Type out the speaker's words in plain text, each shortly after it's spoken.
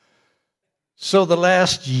So the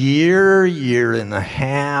last year and a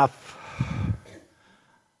half,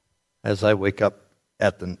 as I wake up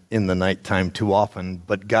in the nighttime too often,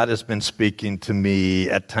 but God has been speaking to me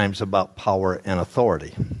at times about power and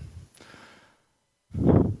authority.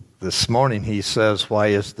 This morning he says, why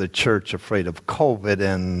is the church afraid of COVID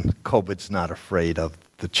and COVID's not afraid of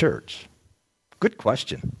the church? Good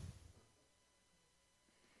question.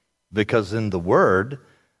 Because in the Word,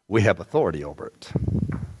 we have authority over it.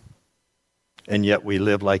 And yet we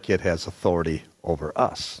live like it has authority over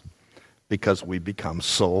us because we become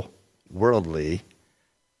so worldly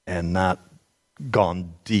and not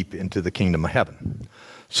gone deep into the kingdom of heaven.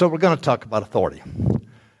 So we're going to talk about authority.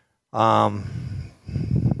 You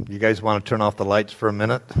guys want to turn off the lights for a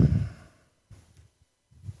minute?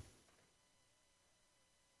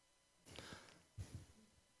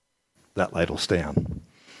 That light will stay on.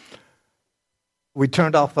 We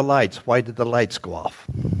turned off the lights. Why did the lights go off?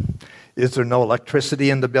 Is there no electricity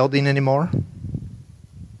in the building anymore?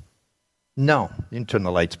 No. You can turn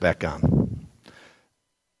the lights back on.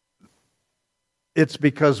 It's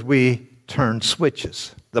because we turned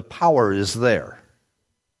switches. The power is there.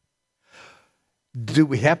 Do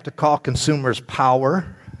we have to call consumers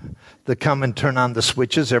power to come and turn on the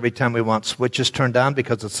switches every time we want switches turned on?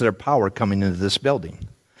 Because it's their power coming into this building.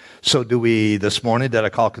 So this morning, did I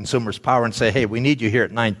call consumers power and say, hey, we need you here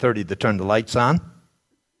at 9:30 to turn the lights on?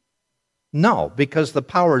 No, because the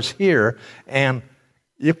power's here, and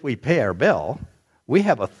if we pay our bill, we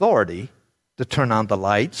have authority to turn on the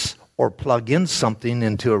lights or plug in something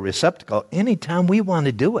into a receptacle anytime we want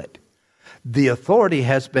to do it. The authority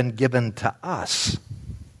has been given to us.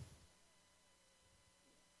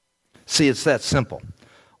 See, it's that simple.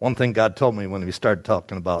 One thing God told me when we started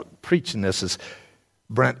talking about preaching this is,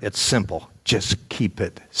 Brent, it's simple. Just keep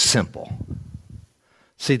it simple.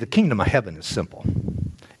 See, the kingdom of heaven is simple.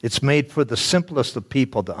 It's made for the simplest of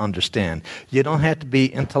people to understand. You don't have to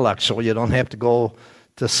be intellectual. You don't have to go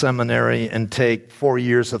to seminary and take 4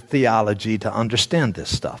 years of theology to understand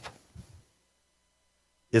this stuff.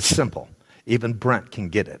 It's simple. Even Brent can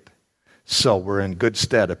get it. So we're in good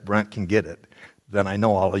stead. If Brent can get it, then I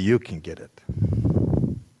know all of you can get it.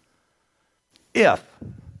 If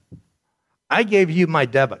I gave you my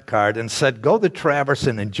debit card and said, go to Traverse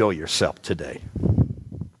and enjoy yourself today,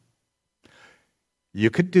 you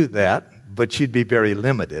could do that, but you'd be very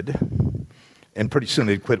limited, and pretty soon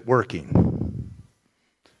it'd quit working.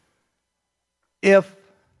 If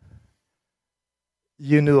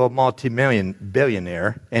you knew a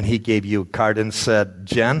billionaire and he gave you a card and said,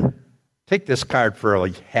 Jen, take this card for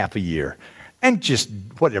half a year, and just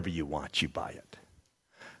whatever you want, you buy it.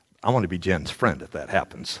 I want to be Jen's friend if that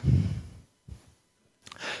happens.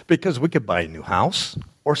 Because we could buy a new house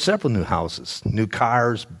or several new houses, new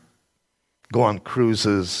cars, go on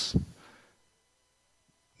cruises,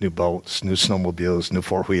 new boats, new snowmobiles, new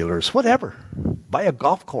four-wheelers, whatever. Buy a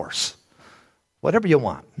golf course, whatever you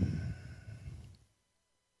want.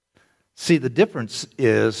 See, the difference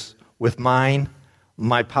is with mine,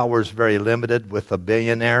 my power is very limited. With a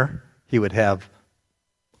billionaire, he would have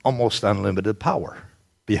almost unlimited power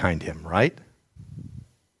behind him, right?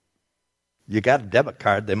 You got a debit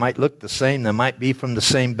card, they might look the same, they might be from the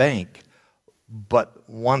same bank, but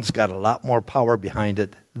one's got a lot more power behind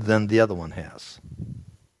it than the other one has.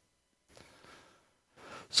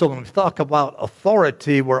 So when we talk about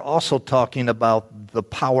authority, we're also talking about the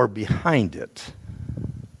power behind it,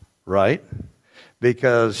 right?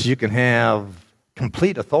 Because you can have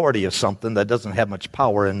complete authority of something that doesn't have much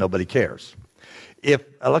power and nobody cares. If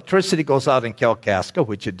electricity goes out in Kalkaska,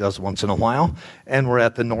 which it does once in a while, and we're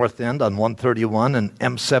at the north end on 131 and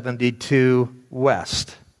M72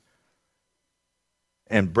 West,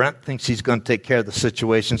 and Brent thinks he's going to take care of the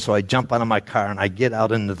situation, so I jump out of my car and I get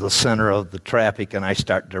out into the center of the traffic and I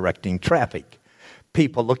start directing traffic.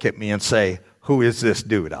 People look at me and say, who is this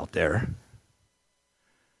dude out there?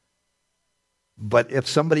 But if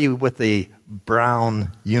somebody with a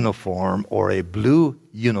brown uniform or a blue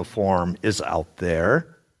uniform is out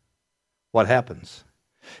there, what happens?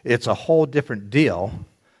 It's a whole different deal.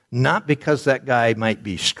 Not because that guy might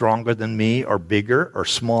be stronger than me or bigger or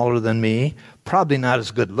smaller than me, probably not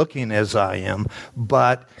as good looking as I am,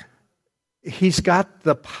 but he's got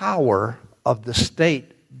the power of the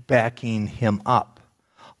state backing him up.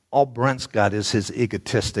 All Brent's got is his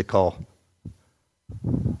egotistical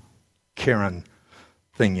Karen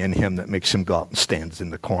thing in him that makes him go out and stands in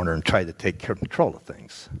the corner and try to take control of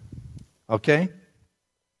things. Okay?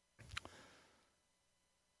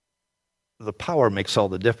 The power makes all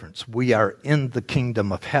the difference. We are in the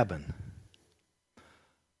kingdom of heaven.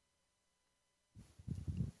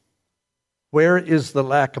 Where is the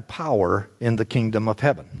lack of power in the kingdom of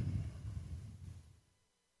heaven?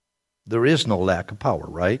 There is no lack of power,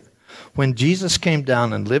 right? When Jesus came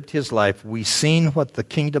down and lived his life, we seen what the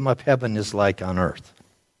kingdom of heaven is like on earth.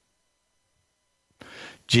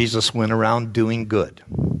 Jesus went around doing good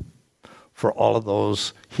for all of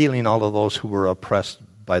those, healing all of those who were oppressed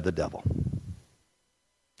by the devil.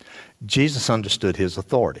 Jesus understood his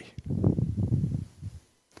authority.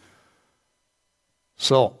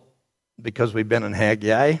 So, because we've been in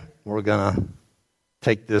Haggai, we're going to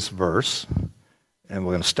take this verse, and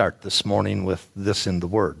we're going to start this morning with this in the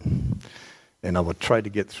Word. And I will try to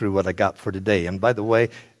get through what I got for today. And by the way,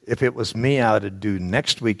 if it was me, I would do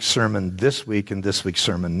next week's sermon this week and this week's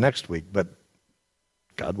sermon next week. But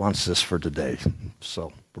God wants this for today,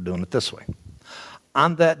 so we're doing it this way.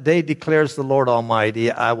 On that day, declares the Lord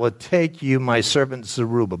Almighty, I will take you, my servant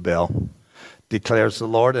Zerubbabel, declares the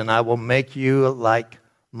Lord, and I will make you like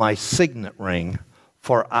my signet ring,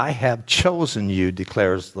 for I have chosen you,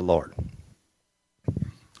 declares the Lord.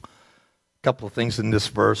 A couple of things in this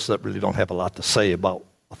verse that really don't have a lot to say about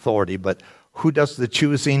authority, but who does the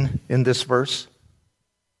choosing in this verse?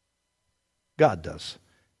 God does.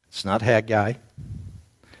 It's not Haggai.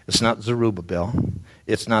 It's not Zerubbabel.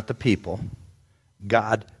 It's not the people.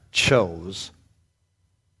 God chose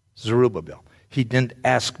Zerubbabel. He didn't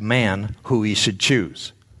ask man who he should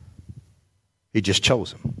choose. He just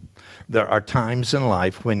chose him. There are times in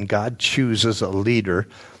life when God chooses a leader,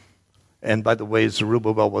 and by the way,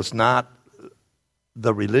 Zerubbabel was not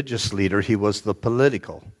the religious leader, he was the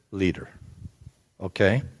political leader.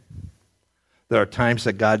 Okay? There are times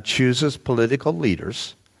that God chooses political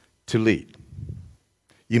leaders to lead.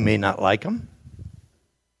 You may not like them.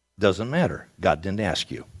 Doesn't matter. God didn't ask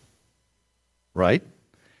you. Right?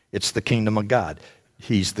 It's the kingdom of God.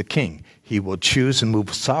 He's the king. He will choose and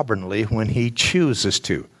move sovereignly when he chooses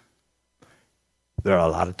to. There are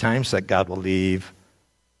a lot of times that God will leave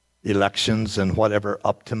elections and whatever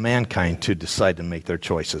up to mankind to decide and make their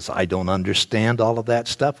choices. I don't understand all of that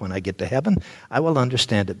stuff. When I get to heaven, I will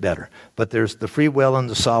understand it better. But there's the free will and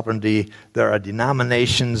the sovereignty. There are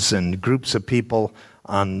denominations and groups of people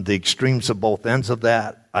on the extremes of both ends of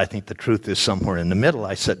that. I think the truth is somewhere in the middle.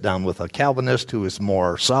 I sit down with a Calvinist who is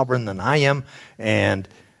more sovereign than I am, and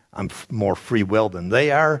I'm more free will than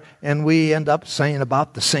they are, and we end up saying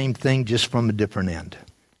about the same thing just from a different end.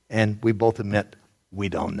 And we both admit we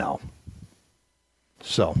don't know.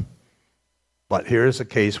 So, but here is a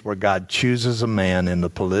case where God chooses a man in the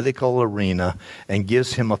political arena and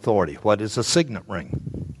gives him authority. What is a signet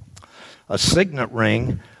ring? A signet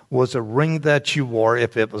ring was a ring that you wore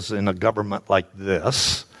if it was in a government like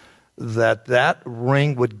this, that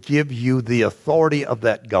ring would give you the authority of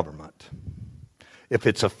that government. If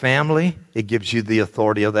it's a family, it gives you the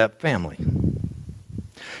authority of that family.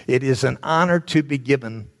 It is an honor to be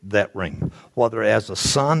given that ring, whether as a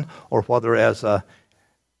son or whether as an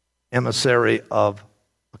emissary of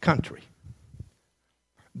a country.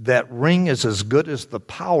 That ring is as good as the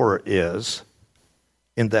power is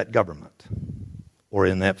in that government or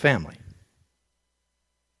in that family.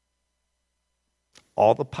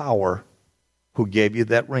 All the power who gave you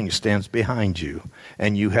that ring stands behind you,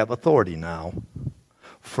 and you have authority now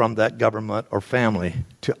from that government or family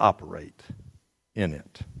to operate in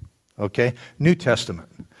it. Okay? New Testament.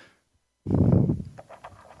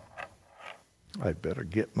 I better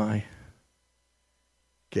get my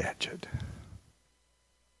gadget.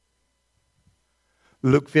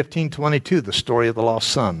 Luke 15:22, the story of the lost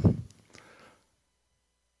son.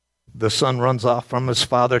 The son runs off from his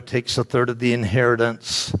father, takes a third of the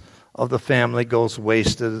inheritance of the family, goes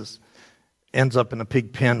wasted, ends up in a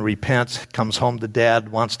pig pen, repents, comes home to dad,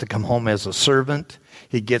 wants to come home as a servant.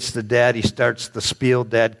 He gets to dad, he starts the spiel,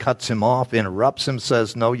 dad cuts him off, interrupts him,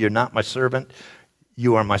 says, no, you're not my servant,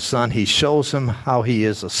 you are my son. He shows him how he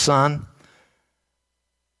is a son.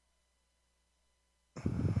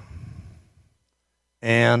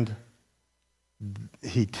 And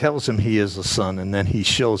he tells him he is a son, and then he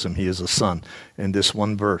shows him he is a son in this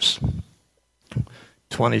one verse.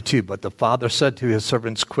 22, but the father said to his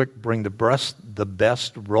servants, quick, bring the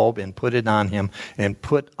best robe and put it on him, and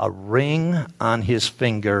put a ring on his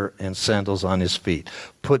finger and sandals on his feet.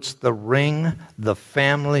 Puts the ring, the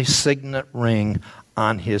family signet ring,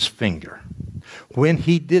 on his finger. When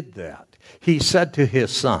he did that, he said to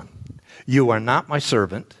his son, you are not my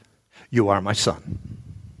servant, you are my son.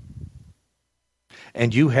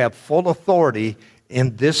 And you have full authority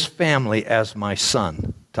in this family as my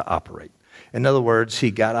son to operate. In other words,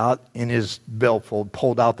 he got out in his billfold,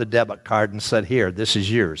 pulled out the debit card and said, here, this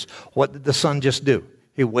is yours. What did the son just do?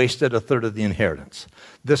 He wasted a third of the inheritance.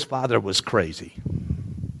 This father was crazy,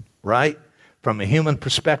 right? From a human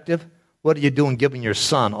perspective, what are you doing giving your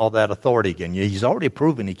son all that authority again? He's already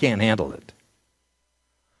proven he can't handle it.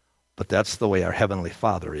 But that's the way our Heavenly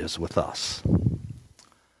Father is with us.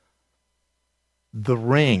 The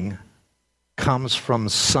ring comes from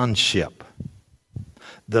sonship.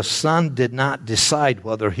 The son did not decide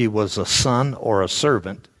whether he was a son or a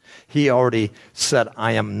servant. He already said,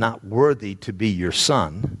 I am not worthy to be your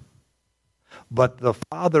son. But the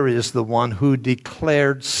Father is the one who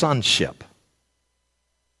declared sonship.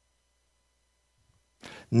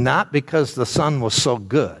 Not because the Son was so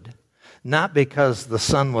good, not because the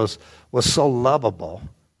Son was so lovable,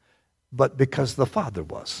 but because the Father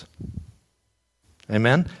was.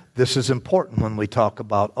 Amen? This is important when we talk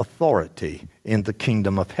about authority in the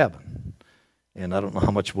kingdom of heaven. And I don't know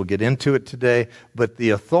how much we'll get into it today, but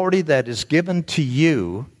the authority that is given to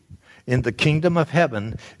you in the kingdom of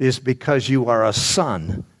heaven is because you are a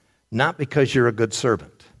son, not because you're a good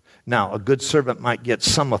servant. Now, a good servant might get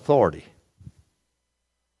some authority,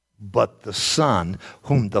 but the Son,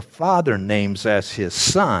 whom the Father names as his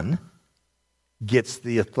Son, gets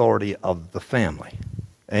the authority of the family.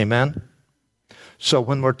 Amen? So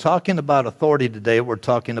when we're talking about authority today, we're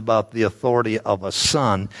talking about the authority of a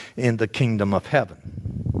son in the kingdom of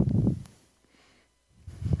heaven.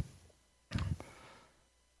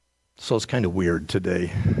 So it's kind of weird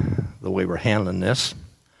today, the way we're handling this.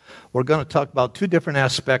 We're going to talk about two different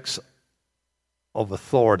aspects of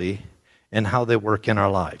authority and how they work in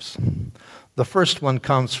our lives. The first one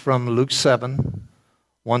comes from Luke 7,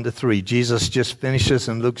 1-3. Jesus just finishes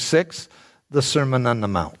in Luke 6, the Sermon on the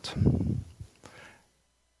Mount.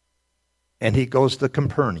 And he goes to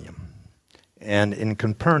Capernaum. And in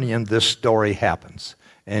Capernaum, this story happens.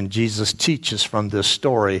 And Jesus teaches from this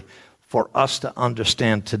story for us to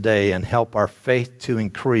understand today and help our faith to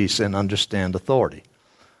increase and understand authority.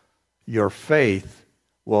 Your faith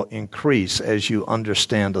will increase as you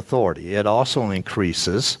understand authority. It also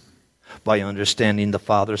increases by understanding the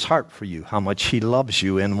Father's heart for you, how much he loves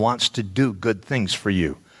you and wants to do good things for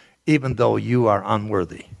you, even though you are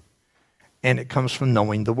unworthy. And it comes from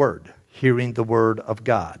knowing the Word. Hearing the Word of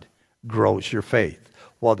God grows your faith.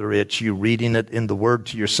 Whether it's you reading it in the Word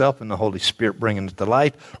to yourself and the Holy Spirit bringing it to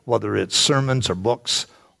life, whether it's sermons or books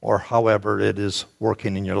or however it is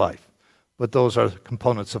working in your life. But those are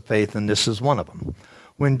components of faith, and this is one of them.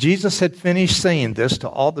 When Jesus had finished saying this to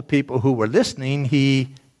all the people who were listening, he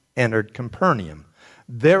entered Capernaum.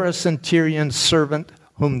 There a centurion's servant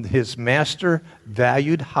whom his master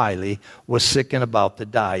valued highly, was sick and about to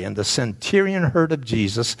die. And the centurion heard of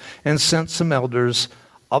Jesus and sent some elders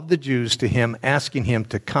of the Jews to him, asking him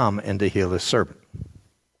to come and to heal his servant.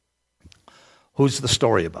 Who's the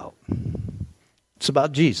story about? It's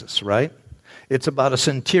about Jesus, right? It's about a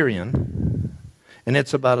centurion, and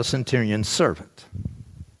it's about a centurion's servant.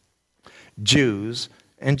 Jews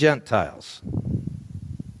and Gentiles.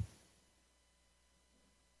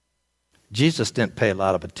 Jesus didn't pay a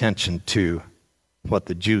lot of attention to what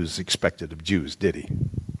the Jews expected of Jews, did he?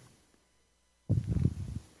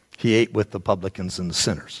 He ate with the publicans and the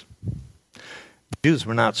sinners. Jews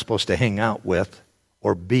were not supposed to hang out with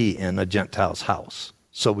or be in a Gentile's house.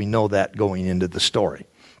 So we know that going into the story.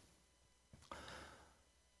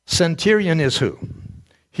 Centurion is who?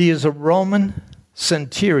 He is a Roman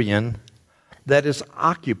centurion that is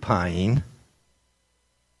occupying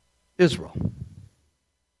Israel.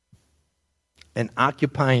 An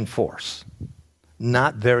occupying force,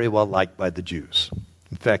 not very well liked by the Jews.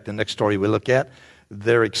 In fact, the next story we look at,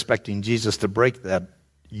 they're expecting Jesus to break that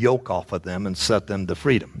yoke off of them and set them to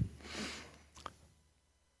freedom.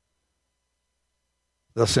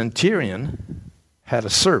 The centurion had a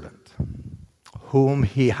servant whom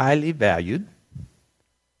he highly valued,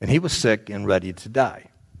 and he was sick and ready to die.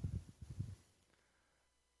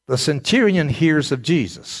 The centurion hears of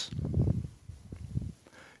Jesus.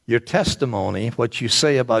 Your testimony, what you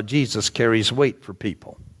say about Jesus, carries weight for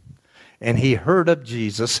people. And he heard of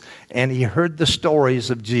Jesus, and he heard the stories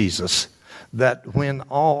of Jesus, that when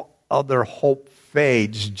all other hope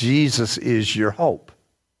fades, Jesus is your hope.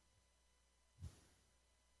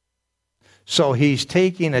 So he's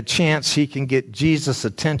taking a chance he can get Jesus'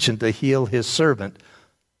 attention to heal his servant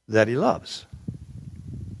that he loves.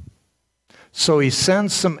 So he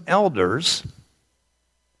sends some elders.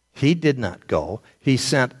 He did not go. He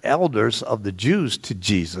sent elders of the Jews to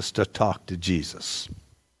Jesus to talk to Jesus.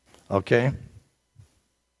 Okay?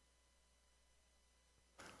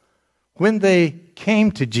 When they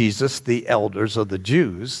came to Jesus, the elders of the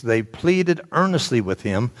Jews, they pleaded earnestly with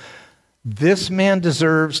him, "This man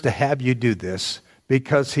deserves to have you do this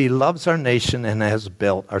because he loves our nation and has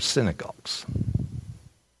built our synagogues."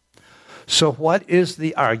 So what is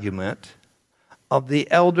the argument of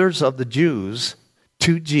the elders of the Jews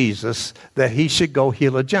to Jesus that he should go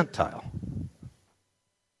heal a Gentile.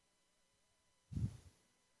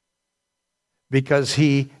 Because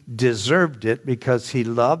he deserved it, because he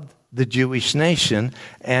loved the Jewish nation,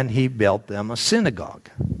 and he built them a synagogue.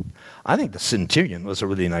 I think the centurion was a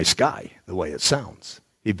really nice guy, the way it sounds.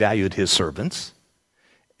 He valued his servants,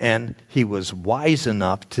 and he was wise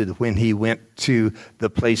enough to, when he went to the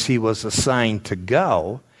place he was assigned to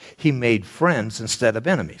go, he made friends instead of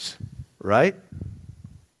enemies, right?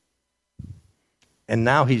 And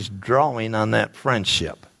now he's drawing on that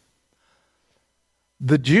friendship.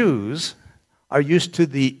 The Jews are used to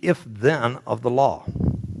the if-then of the law,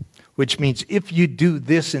 which means if you do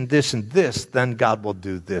this and this and this, then God will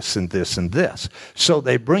do this and this and this. So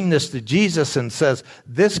they bring this to Jesus and says,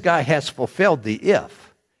 this guy has fulfilled the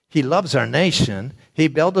if. He loves our nation. He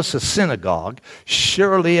built us a synagogue.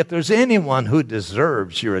 Surely if there's anyone who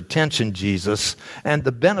deserves your attention, Jesus, and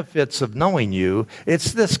the benefits of knowing you,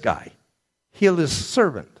 it's this guy. Heal his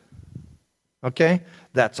servant. Okay?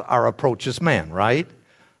 That's our approach as man, right?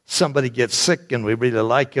 Somebody gets sick and we really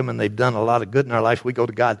like him and they've done a lot of good in our life. We go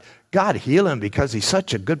to God. God, heal him because he's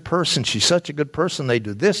such a good person. She's such a good person. They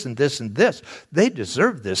do this and this and this. They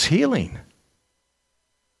deserve this healing.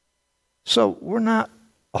 So we're not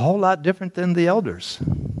a whole lot different than the elders.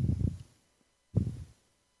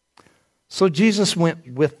 So Jesus went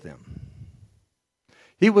with them.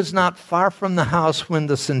 He was not far from the house when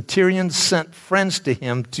the centurion sent friends to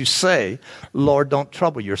him to say, Lord, don't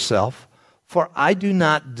trouble yourself, for I do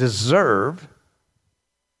not deserve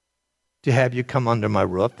to have you come under my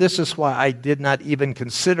roof. This is why I did not even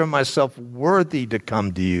consider myself worthy to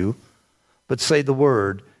come to you, but say the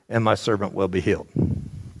word, and my servant will be healed.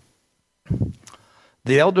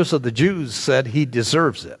 The elders of the Jews said he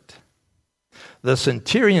deserves it. The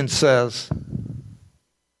centurion says,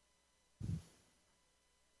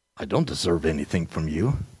 I don't deserve anything from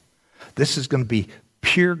you. This is going to be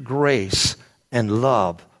pure grace and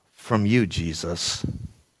love from you, Jesus.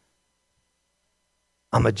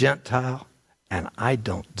 I'm a Gentile, and I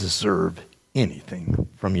don't deserve anything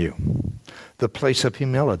from you. The place of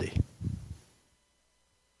humility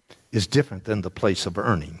is different than the place of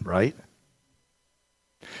earning, right?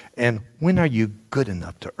 And when are you good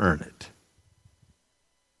enough to earn it?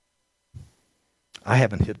 I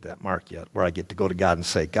haven't hit that mark yet where I get to go to God and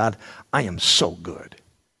say, God, I am so good.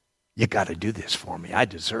 You got to do this for me. I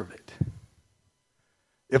deserve it.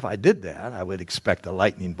 If I did that, I would expect a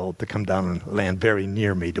lightning bolt to come down and land very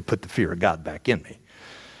near me to put the fear of God back in me.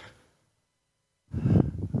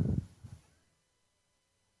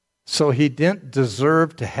 So he didn't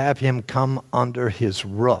deserve to have him come under his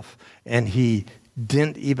roof, and he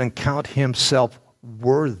didn't even count himself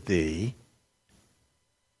worthy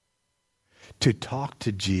to talk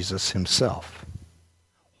to Jesus himself.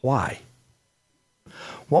 Why?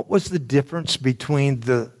 What was the difference between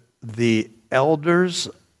the elders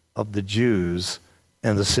of the Jews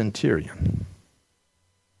and the centurion?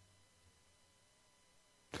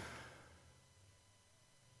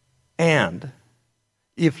 And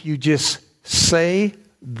if you just say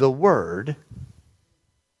the word,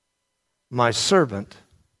 my servant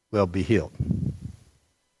will be healed.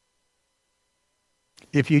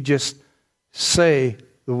 If you just say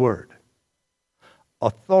the word.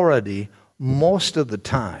 Authority, most of the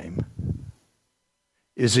time,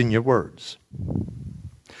 is in your words.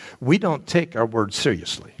 We don't take our words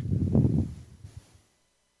seriously.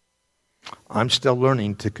 I'm still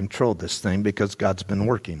learning to control this thing because God's been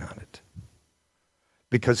working on it.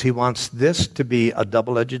 Because he wants this to be a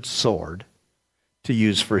double-edged sword to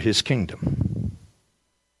use for his kingdom.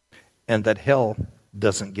 And that hell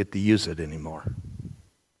doesn't get to use it anymore.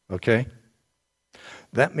 Okay?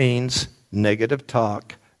 That means negative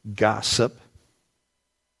talk, gossip,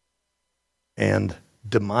 and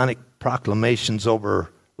demonic proclamations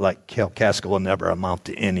over, like, Kel Casca will never amount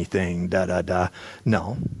to anything, da-da-da.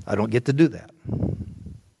 No, I don't get to do that.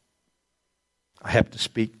 I have to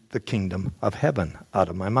speak the kingdom of heaven out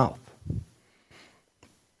of my mouth.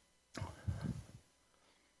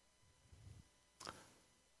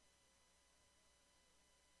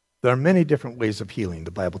 There are many different ways of healing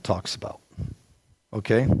the Bible talks about.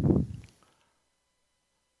 Okay?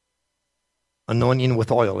 Anointing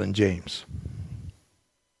with oil in James.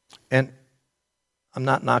 And I'm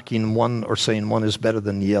not knocking one or saying one is better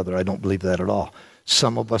than the other. I don't believe that at all.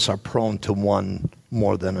 Some of us are prone to one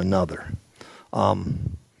more than another.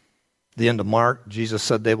 The end of Mark, Jesus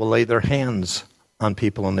said they will lay their hands on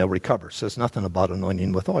people and they'll recover. It says nothing about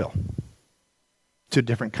anointing with oil. Two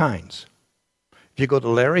different kinds. If you go to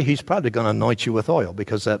Larry, he's probably going to anoint you with oil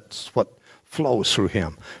because that's what flows through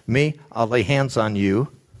him. Me, I'll lay hands on you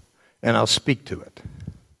and I'll speak to it.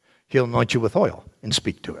 He'll anoint you with oil and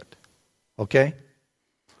speak to it. Okay?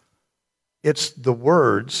 It's the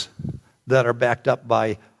words that are backed up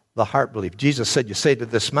by the heart belief. Jesus said, you say to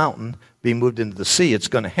this mountain, be moved into the sea. It's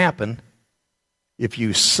going to happen if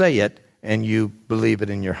you say it and you believe it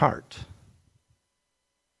in your heart.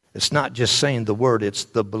 It's not just saying the word, it's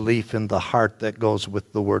the belief in the heart that goes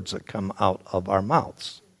with the words that come out of our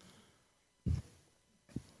mouths.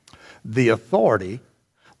 The authority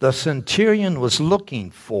the centurion was looking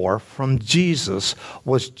for from Jesus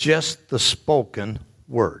was just the spoken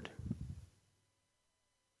word.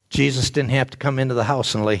 Jesus didn't have to come into the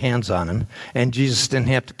house and lay hands on him. And Jesus didn't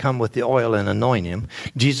have to come with the oil and anoint him.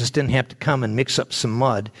 Jesus didn't have to come and mix up some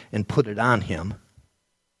mud and put it on him.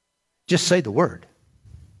 Just say the word.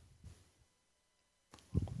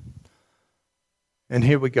 And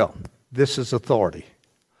here we go. This is authority.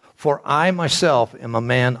 For I myself am a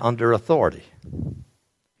man under authority.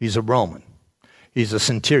 He's a Roman. He's a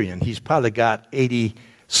centurion. He's probably got 80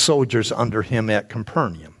 soldiers under him at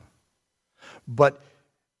Capernaum. But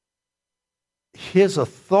his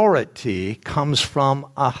authority comes from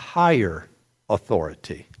a higher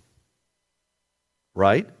authority.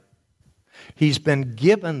 Right? He's been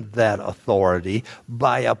given that authority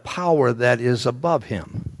by a power that is above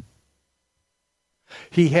him.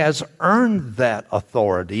 He has earned that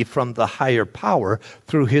authority from the higher power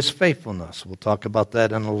through his faithfulness. We'll talk about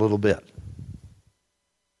that in a little bit.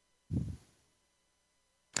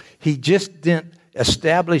 He just didn't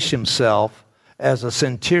establish himself as a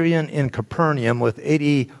centurion in Capernaum with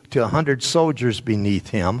 80 to 100 soldiers beneath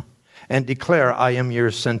him and declare, I am your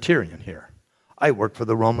centurion here. I work for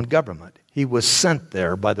the Roman government. He was sent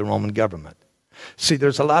there by the Roman government. See,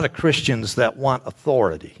 there's a lot of Christians that want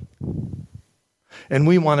authority. And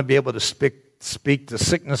we want to be able to speak to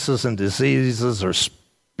sicknesses and diseases or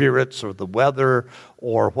spirits or the weather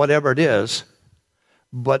or whatever it is,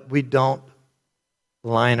 but we don't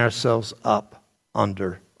line ourselves up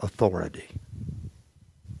under authority.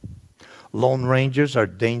 Lone rangers are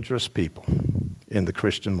dangerous people in the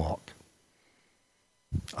Christian walk.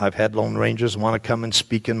 I've had lone rangers want to come and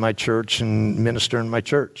speak in my church and minister in my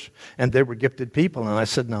church. And they were gifted people, and I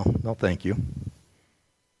said, no thank you.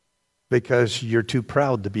 Because you're too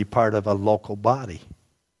proud to be part of a local body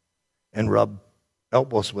and rub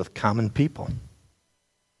elbows with common people.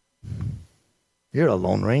 You're a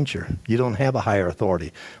lone ranger. You don't have a higher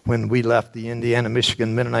authority. When we left the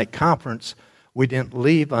Indiana-Michigan Mennonite Conference, we didn't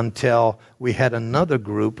leave until we had another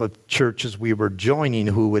group of churches we were joining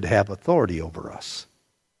who would have authority over us.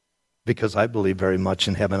 Because I believe very much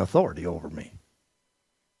in having authority over me.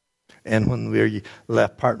 And when we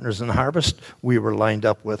left Partners in Harvest, we were lined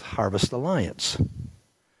up with Harvest Alliance.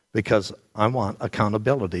 Because I want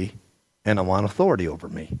accountability and I want authority over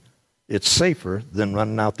me. It's safer than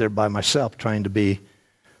running out there by myself trying to be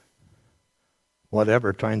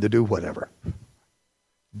whatever, trying to do whatever. It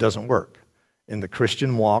doesn't work. In the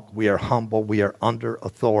Christian walk, we are humble, we are under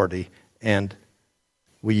authority, and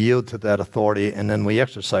we yield to that authority, and then we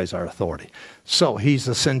exercise our authority. So he's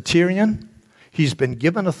a centurion. He's been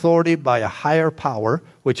given authority by a higher power,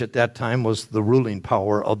 which at that time was the ruling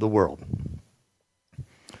power of the world.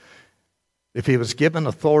 If he was given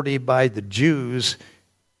authority by the Jews,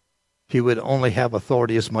 he would only have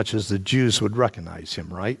authority as much as the Jews would recognize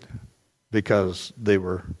him, right? Because they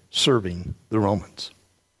were serving the Romans.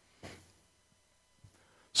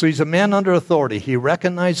 So he's a man under authority. He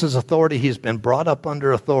recognizes authority. He's been brought up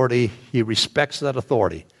under authority. He respects that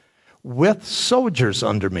authority. With soldiers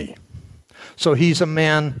under me. So he's a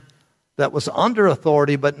man that was under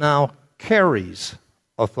authority but now carries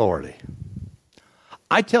authority.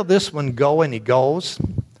 I tell this one go and he goes.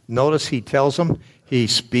 Notice he tells them he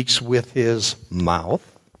speaks with his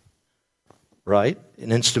mouth. Right?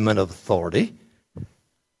 An instrument of authority.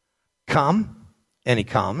 Come and he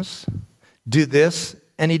comes. Do this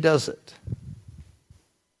and he does it.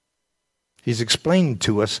 He's explaining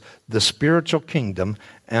to us the spiritual kingdom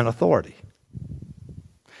and authority.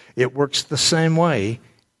 It works the same way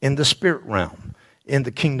in the spirit realm, in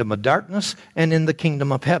the kingdom of darkness and in the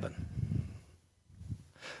kingdom of heaven.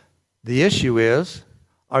 The issue is,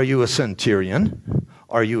 are you a centurion?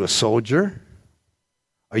 Are you a soldier?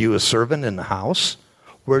 Are you a servant in the house?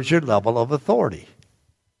 Where's your level of authority?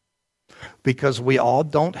 Because we all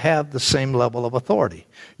don't have the same level of authority.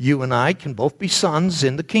 You and I can both be sons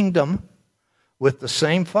in the kingdom with the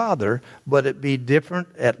same father, but it be different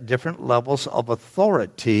at different levels of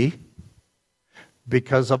authority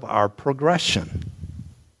because of our progression.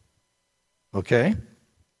 Okay?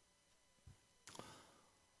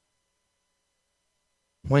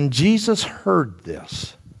 When Jesus heard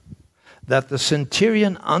this, that the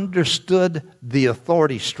centurion understood the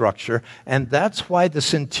authority structure, and that's why the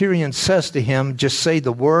centurion says to him, just say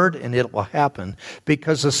the word and it will happen,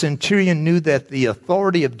 because the centurion knew that the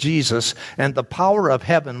authority of Jesus and the power of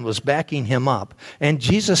heaven was backing him up, and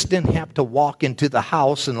Jesus didn't have to walk into the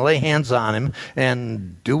house and lay hands on him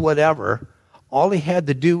and do whatever. All he had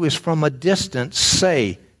to do was from a distance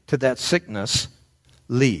say to that sickness,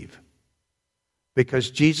 leave,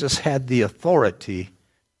 because Jesus had the authority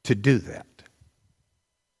to do that.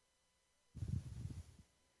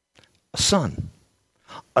 A son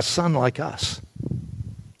like us,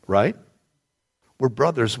 right? We're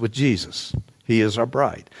brothers with Jesus. He is our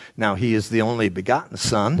bride. Now, he is the only begotten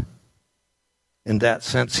Son. In that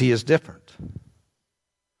sense, he is different.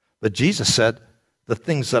 But Jesus said, the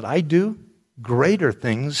things that I do, greater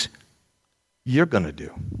things you're going to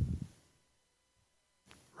do.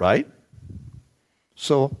 Right?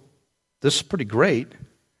 So, this is pretty great.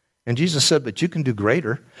 And Jesus said, but you can do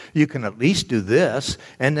greater. You can at least do this,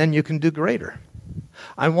 and then you can do greater.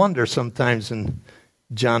 I wonder sometimes in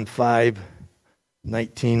John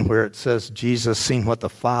 5:19, where it says, Jesus seen what the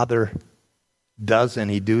Father does, and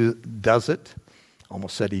he does it.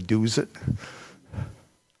 Almost said he does it.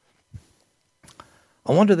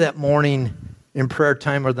 I wonder that morning in prayer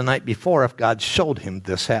time or the night before if God showed him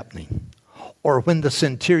this happening. Or when the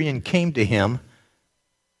centurion came to him,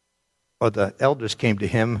 or the elders came to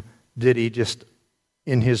him, did he just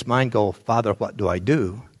in his mind go, Father, what do I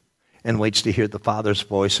do? And waits to hear the Father's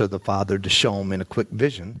voice or the Father to show him in a quick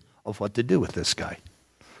vision of what to do with this guy.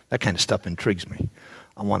 That kind of stuff intrigues me.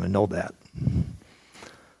 I want to know that.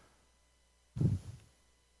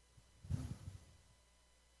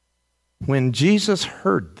 When Jesus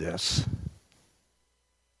heard this,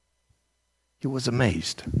 he was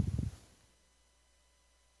amazed.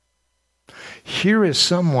 Here is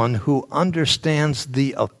someone who understands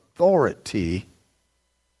the authority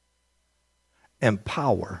and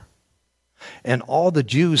power. And all the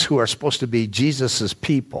Jews who are supposed to be Jesus'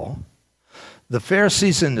 people, the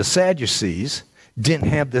Pharisees and the Sadducees, didn't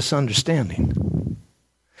have this understanding.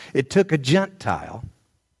 It took a Gentile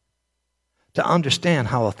to understand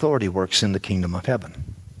how authority works in the kingdom of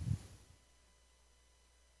heaven.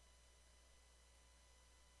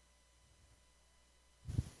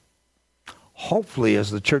 Hopefully,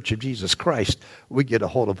 as the Church of Jesus Christ, we get a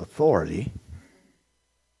hold of authority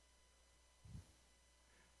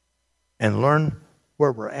and learn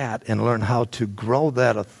where we're at and learn how to grow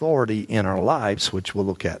that authority in our lives, which we'll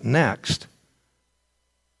look at next,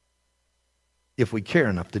 if we care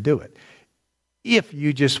enough to do it. If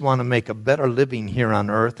you just want to make a better living here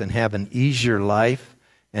on earth and have an easier life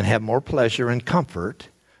and have more pleasure and comfort,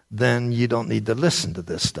 then you don't need to listen to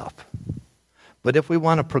this stuff. But if we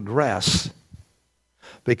want to progress,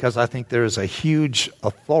 because I think there is a huge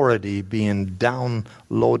authority being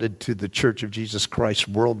downloaded to the Church of Jesus Christ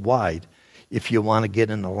worldwide, if you want to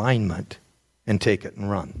get in alignment and take it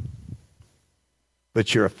and run.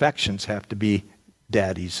 But your affections have to be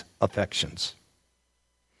Daddy's affections.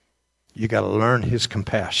 You got to learn his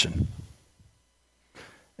compassion.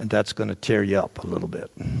 And that's going to tear you up a little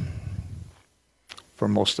bit. For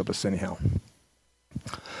most of us anyhow.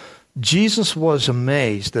 Jesus was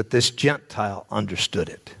amazed that this Gentile understood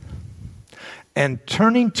it. And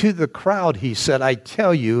turning to the crowd, he said, I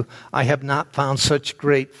tell you, I have not found such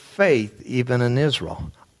great faith even in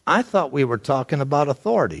Israel. I thought we were talking about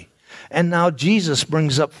authority. And now Jesus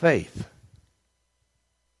brings up faith.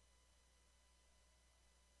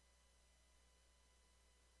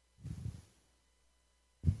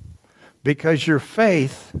 Because your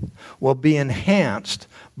faith will be enhanced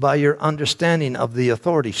by your understanding of the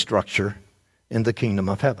authority structure in the kingdom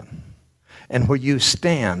of heaven. And where you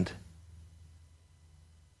stand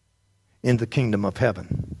in the kingdom of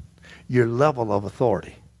heaven. Your level of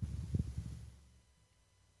authority.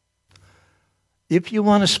 If you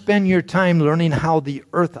want to spend your time learning how the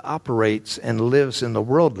earth operates and lives in the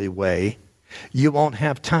worldly way, you won't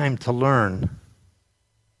have time to learn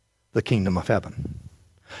the kingdom of heaven.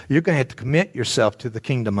 You're going to have to commit yourself to the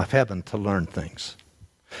kingdom of heaven to learn things.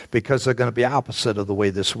 Because they're going to be opposite of the way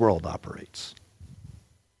this world operates.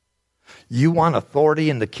 You want authority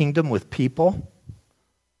in the kingdom with people?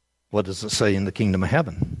 What does it say in the kingdom of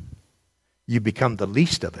heaven? You become the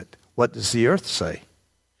least of it. What does the earth say?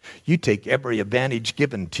 You take every advantage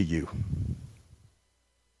given to you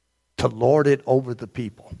to lord it over the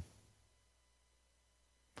people.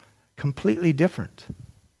 Completely different.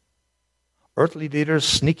 Earthly leaders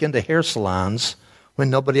sneak into hair salons when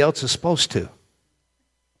nobody else is supposed to.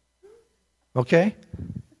 Okay?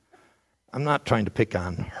 I'm not trying to pick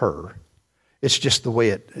on her. It's just the way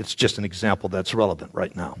it's just an example that's relevant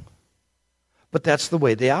right now. But that's the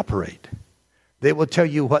way they operate. They will tell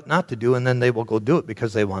you what not to do, and then they will go do it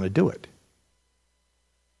because they want to do it.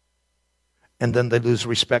 And then they lose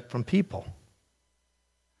respect from people.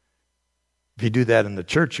 If you do that in the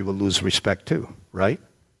church, you will lose respect too, right?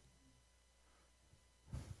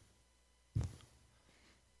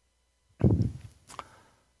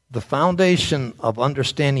 The foundation of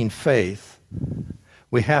understanding faith,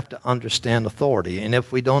 we have to understand authority. And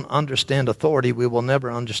if we don't understand authority, we will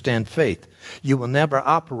never understand faith. You will never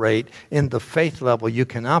operate in the faith level you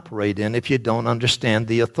can operate in if you don't understand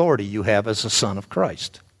the authority you have as a son of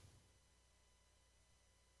Christ.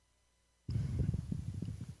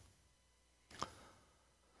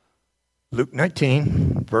 Luke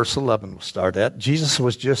 19, verse 11, we'll start at. Jesus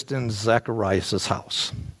was just in Zacharias'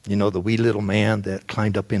 house. You know, the wee little man that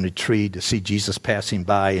climbed up in a tree to see Jesus passing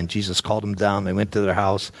by, and Jesus called him down. They went to their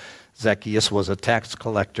house. Zacchaeus was a tax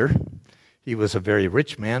collector. He was a very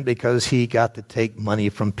rich man because he got to take money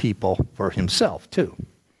from people for himself, too,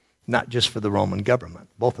 not just for the Roman government.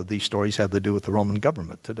 Both of these stories have to do with the Roman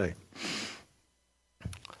government today.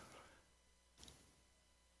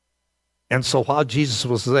 And so while Jesus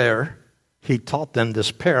was there, he taught them this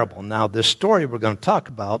parable. Now, this story we're going to talk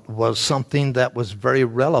about was something that was very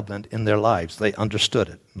relevant in their lives. They understood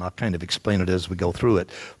it. And I'll kind of explain it as we go through it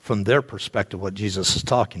from their perspective, what Jesus is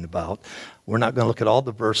talking about. We're not going to look at all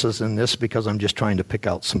the verses in this because I'm just trying to pick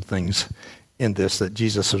out some things in this that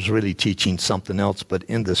Jesus is really teaching something else. But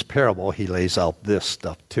in this parable, he lays out this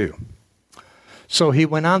stuff too. So he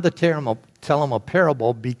went on to tell them a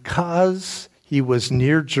parable because he was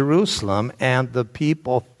near Jerusalem, and the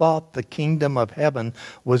people thought the kingdom of heaven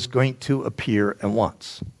was going to appear at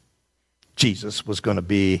once. Jesus was going to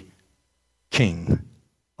be king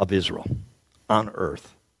of Israel on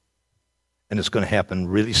earth. And it's going to happen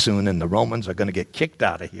really soon, and the Romans are going to get kicked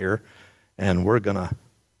out of here, and we're going to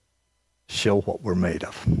show what we're made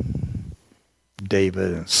of.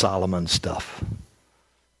 David and Solomon stuff.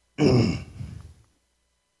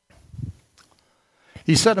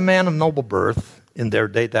 He said, a man of noble birth, in their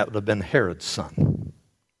day that would have been Herod's son,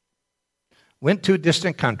 went to a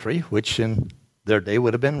distant country, which in their day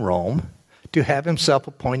would have been Rome, to have himself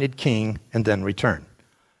appointed king and then return.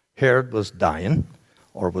 Herod was dying,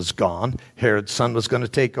 or was gone. Herod's son was going to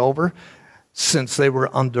take over. Since they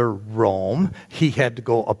were under Rome, he had to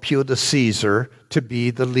go appeal to Caesar to be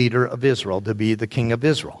the leader of Israel, to be the king of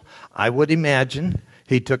Israel. I would imagine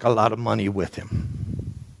he took a lot of money with him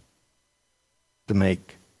to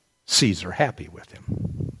make Caesar happy with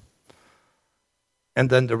him. And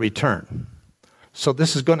then to return. So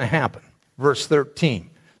this is going to happen. Verse 13.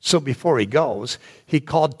 So before he goes, he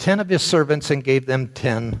called 10 of his servants and gave them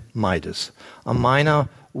 10 minas. A mina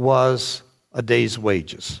was a day's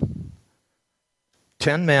wages.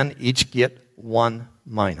 10 men each get 1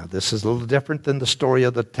 mina. This is a little different than the story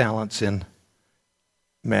of the talents in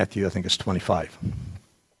Matthew, I think it's 25.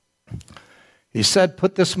 He said,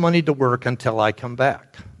 put this money to work until I come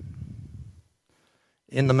back.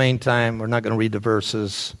 In the meantime, we're not going to read the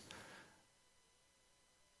verses.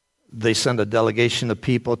 They send a delegation of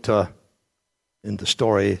people in the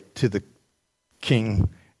story, to the king,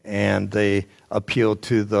 and they appeal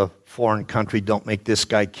to the foreign country, don't make this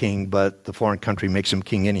guy king, but the foreign country makes him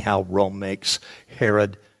king anyhow. Rome makes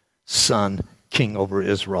Herod's son king over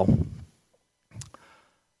Israel.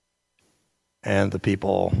 And the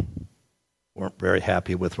people weren't very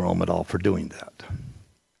happy with Rome at all for doing that.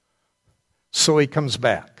 So he comes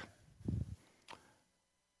back.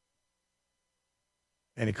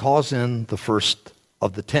 And he calls in the first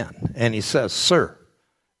of the 10. And he says, sir,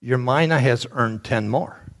 your mina has earned 10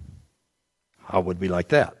 more. How would we like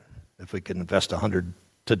that? If we could invest 100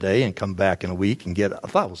 today and come back in a week and get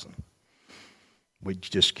 1,000. We'd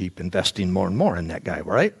just keep investing more and more in that guy,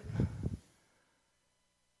 right?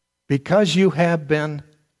 Because you have been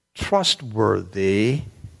trustworthy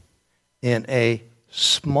in a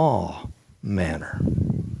small manner.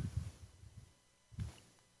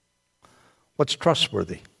 What's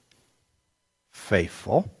trustworthy?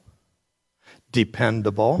 Faithful,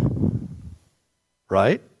 dependable,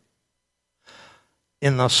 right?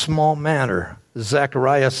 In a small manner,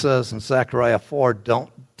 Zechariah says in Zechariah 4,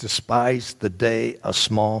 don't despise the day of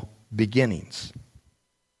small beginnings.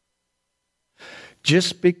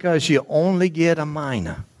 Just because you only get a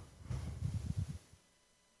mina,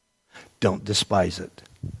 don't despise it.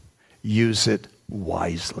 Use it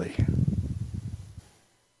wisely.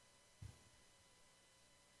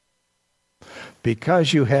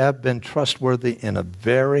 Because you have been trustworthy in a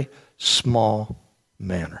very small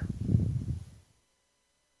manner.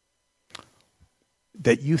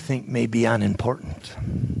 that you think may be unimportant.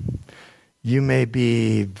 You may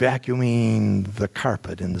be vacuuming the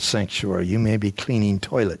carpet in the sanctuary. You may be cleaning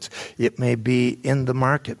toilets. It may be in the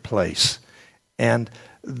marketplace. And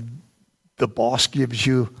the boss gives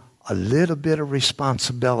you a little bit of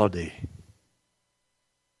responsibility.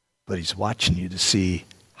 But he's watching you to see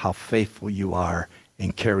how faithful you are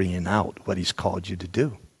in carrying out what he's called you to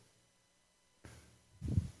do.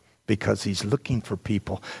 Because he's looking for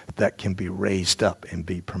people that can be raised up and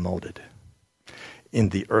be promoted in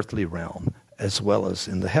the earthly realm as well as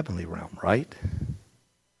in the heavenly realm, right?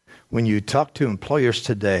 When you talk to employers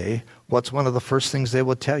today, what's one of the first things they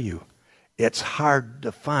will tell you? It's hard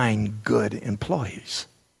to find good employees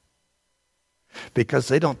because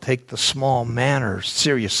they don't take the small matters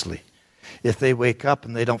seriously. If they wake up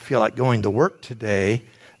and they don't feel like going to work today,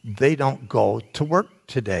 they don't go to work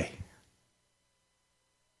today.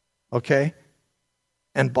 Okay?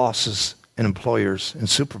 And bosses and employers and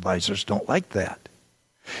supervisors don't like that.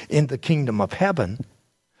 In the kingdom of heaven,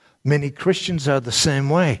 many Christians are the same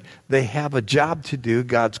way. They have a job to do.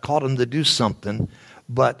 God's called them to do something,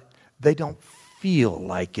 but they don't feel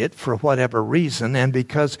like it for whatever reason. And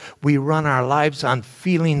because we run our lives on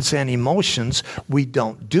feelings and emotions, we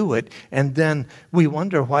don't do it. And then we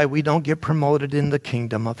wonder why we don't get promoted in the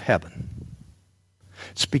kingdom of heaven.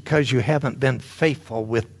 It's because you haven't been faithful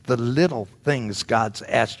with the little things God's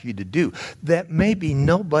asked you to do that maybe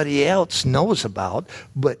nobody else knows about,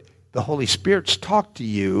 but the Holy Spirit's talked to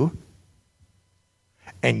you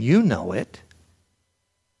and you know it.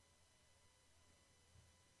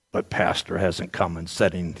 But pastor hasn't come and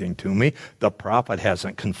said anything to me. The prophet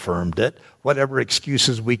hasn't confirmed it. Whatever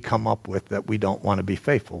excuses we come up with that we don't want to be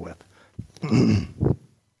faithful with.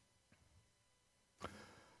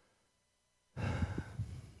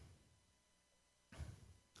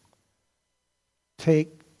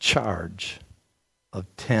 Take charge of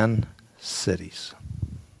 10 cities.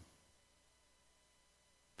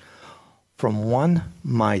 From one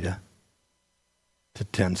mitre to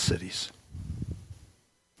 10 cities.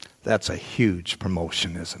 That's a huge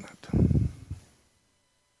promotion, isn't it?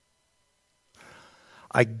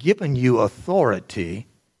 I've given you authority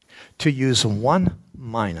to use one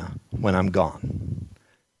mina when I'm gone.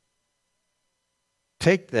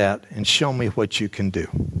 Take that and show me what you can do.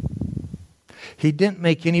 He didn't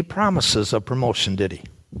make any promises of promotion, did he?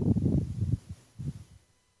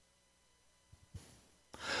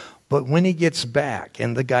 But when he gets back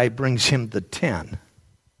and the guy brings him the 10,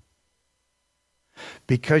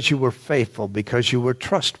 because you were faithful, because you were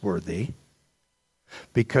trustworthy,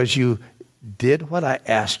 because you did what I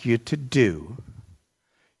asked you to do,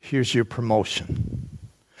 here's your promotion.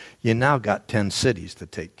 You now got 10 cities to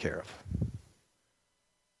take care of.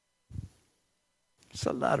 It's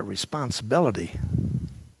a lot of responsibility.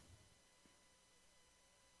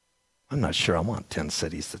 I'm not sure I want 10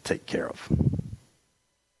 cities to take care of.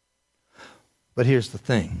 But here's the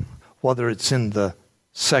thing. Whether it's in the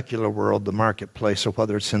secular world, the marketplace, or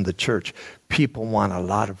whether it's in the church, people want a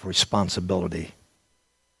lot of responsibility.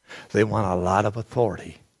 They want a lot of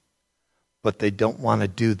authority. But they don't want to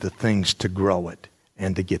do the things to grow it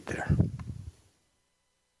and to get there.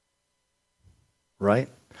 Right?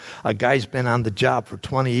 A guy's been on the job for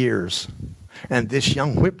 20 years, and this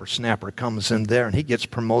young whippersnapper comes in there, and he gets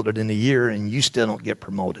promoted in a year, and you still don't get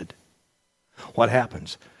promoted. What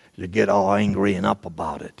happens? You get all angry and up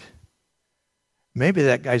about it. Maybe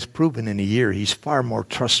that guy's proven in a year he's far more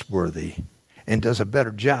trustworthy and does a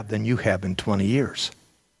better job than you have in 20 years.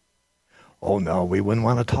 Oh, no, we wouldn't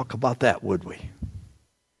want to talk about that, would we?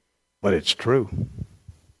 But it's true.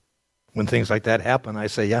 When things like that happen, I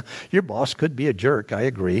say, yeah, your boss could be a jerk. I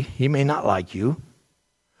agree. He may not like you.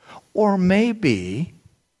 Or maybe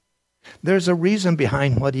there's a reason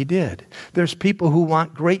behind what he did. There's people who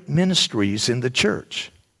want great ministries in the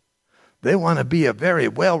church. They want to be a very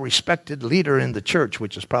well-respected leader in the church,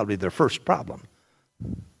 which is probably their first problem.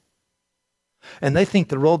 And they think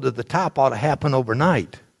the road to the top ought to happen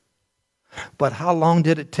overnight. But how long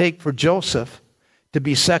did it take for Joseph to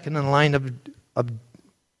be second in line of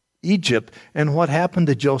Egypt? And what happened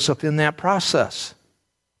to Joseph in that process?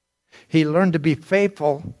 He learned to be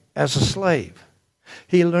faithful as a slave.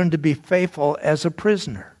 He learned to be faithful as a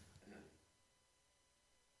prisoner.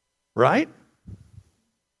 Right?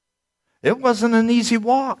 It wasn't an easy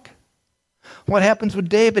walk. What happens with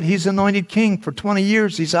David? He's anointed king for 20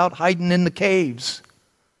 years. He's out hiding in the caves.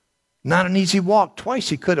 Not an easy walk. Twice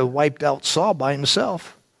he could have wiped out Saul by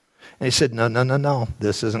himself. And he said, no.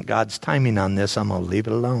 This isn't God's timing on this. I'm going to leave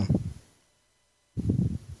it alone.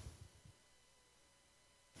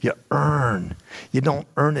 You earn. You don't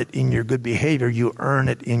earn it in your good behavior. You earn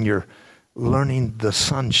it in your learning the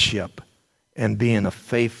sonship and being a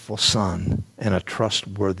faithful son and a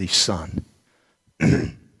trustworthy son.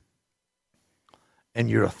 And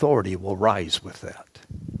your authority will rise with that.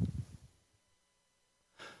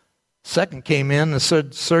 Second came in and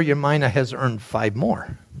said, "Sir, your mina has earned 5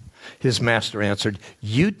 more." His master answered,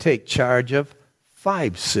 "You take charge of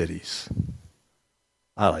 5 cities."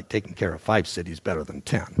 I like taking care of 5 cities better than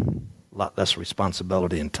 10. A lot less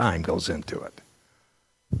responsibility and time goes into it.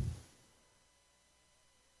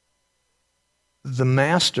 The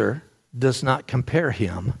master does not compare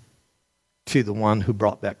him to the one who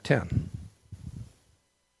brought back 10.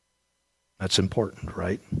 That's important,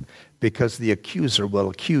 right? Because the accuser will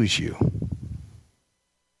accuse you.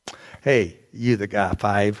 "Hey, you that got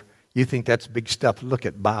 5, you think that's big stuff? Look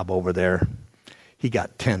at Bob over there. He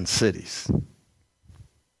got 10 cities.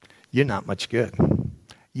 You're not much good.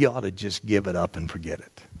 You ought to just give it up and forget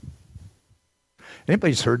it."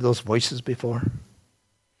 Anybody's heard those voices before?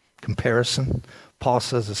 Comparison. Paul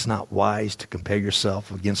says it's not wise to compare yourself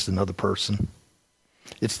against another person.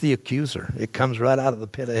 It's the accuser. It comes right out of the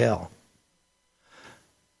pit of hell.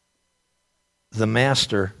 The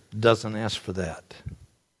master doesn't ask for that.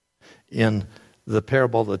 In the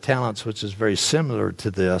parable of the talents, which is very similar to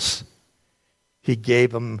this, he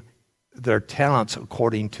gave them their talents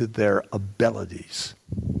according to their abilities.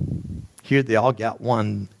 Here they all got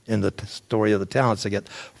 1. In the story of the talents, they get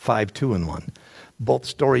 5, 2, and 1. Both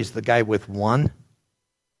stories, the guy with 1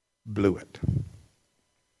 blew it.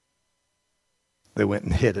 They went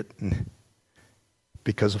and hid it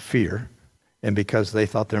because of fear and because they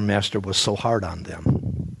thought their master was so hard on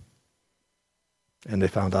them. And they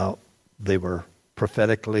found out they were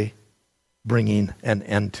prophetically bringing an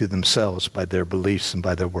end to themselves by their beliefs and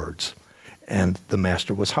by their words. And the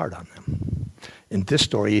master was hard on them. In this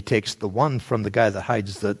story, he takes the 1 from the guy that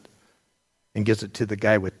hides it and gives it to the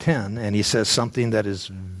guy with 10, and he says something that is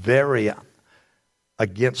very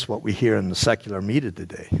against what we hear in the secular media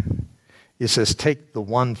today. He says, "Take the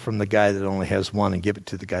 1 from the guy that only has 1 and give it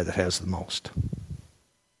to the guy that has the most."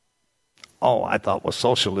 Oh, I thought with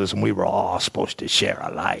socialism we were all supposed to share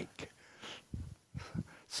alike.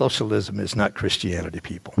 Socialism is not Christianity,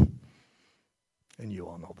 people. And you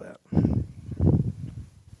all know that.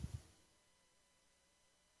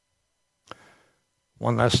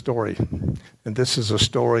 One last story. And this is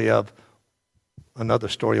another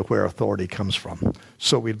story of where authority comes from.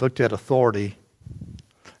 So we looked at authority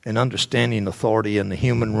and understanding authority in the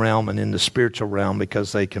human realm and in the spiritual realm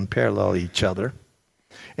because they can parallel each other.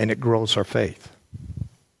 And it grows our faith.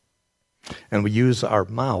 And we use our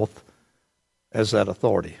mouth as that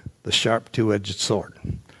authority, the sharp two-edged sword.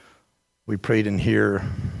 We prayed in here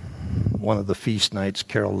one of the feast nights.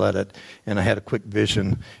 Carol led it, and I had a quick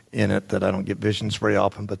vision in it that I don't get visions very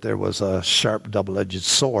often, but there was a sharp double-edged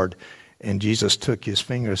sword, and Jesus took his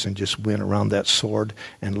fingers and just went around that sword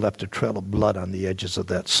and left a trail of blood on the edges of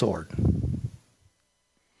that sword. And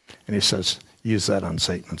he says, use that on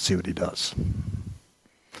Satan and see what he does.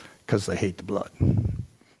 Because they hate the blood.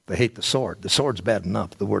 They hate the sword. The sword's bad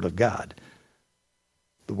enough, the word of God.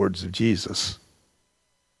 The words of Jesus.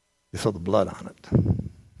 You throw the blood on it,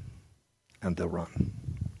 and they'll run.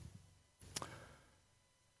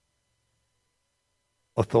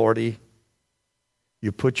 Authority,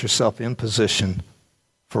 you put yourself in position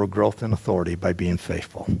for growth in authority by being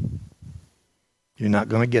faithful. You're not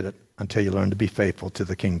going to get it until you learn to be faithful to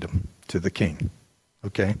the kingdom, to the king.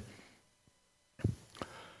 Okay?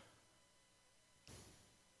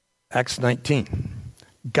 Acts 19.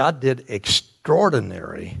 God did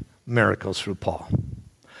extraordinary miracles through Paul.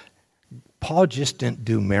 Paul just didn't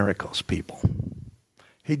do miracles, people.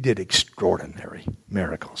 He did extraordinary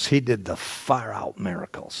miracles. He did the far-out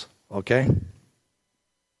miracles, okay?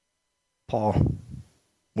 Paul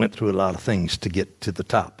went through a lot of things to get to the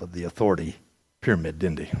top of the authority pyramid,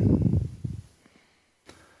 didn't he?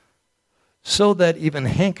 So that even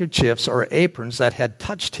handkerchiefs or aprons that had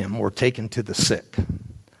touched him were taken to the sick,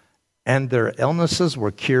 and their illnesses were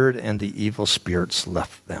cured, and the evil spirits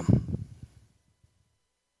left them.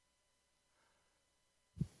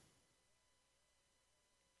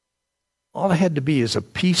 All it had to be is a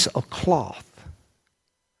piece of cloth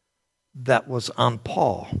that was on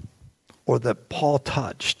Paul or that Paul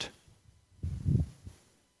touched.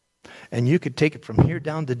 And you could take it from here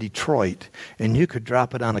down to Detroit and you could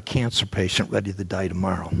drop it on a cancer patient ready to die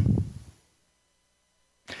tomorrow.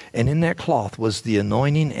 And in that cloth was the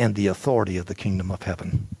anointing and the authority of the kingdom of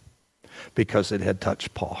heaven because it had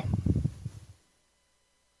touched Paul.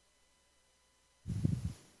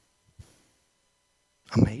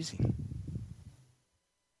 Amazing.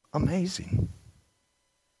 Amazing.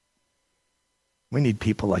 We need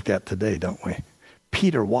people like that today, don't we?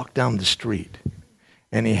 Peter walked down the street,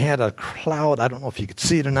 and he had a cloud. I don't know if you could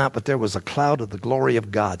see it or not, but there was a cloud of the glory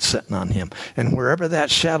of God sitting on him. And wherever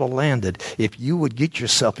that shadow landed, if you would get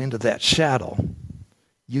yourself into that shadow,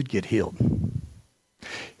 you'd get healed.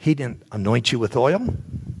 He didn't anoint you with oil.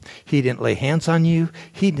 He didn't lay hands on you.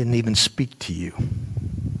 He didn't even speak to you.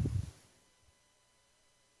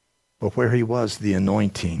 But where he was, the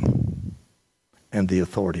anointing and the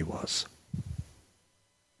authority was.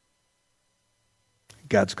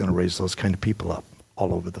 God's going to raise those kind of people up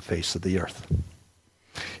all over the face of the earth.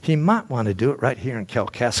 He might want to do it right here in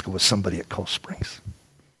Kalkaska with somebody at Cold Springs.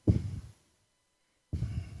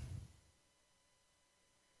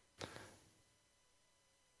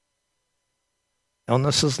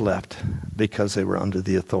 Illnesses left because they were under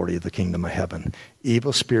the authority of the kingdom of heaven.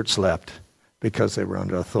 Evil spirits left because they were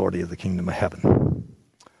under authority of the kingdom of heaven.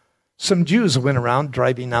 Some Jews went around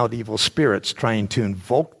driving out evil spirits, trying to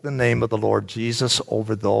invoke the name of the Lord Jesus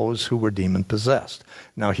over those who were demon-possessed.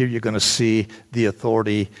 Now here you're going to see the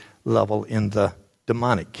authority level in the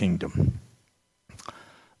demonic kingdom.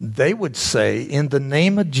 They would say, in the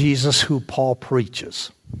name of Jesus who Paul preaches.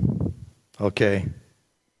 Okay?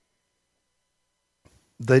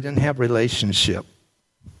 They didn't have relationship.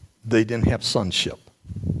 They didn't have sonship.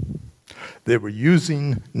 They were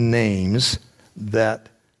using names that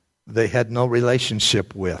they had no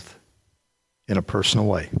relationship with in a personal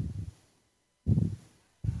way.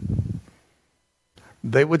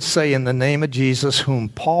 They would say, in the name of Jesus, whom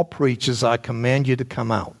Paul preaches, I command you to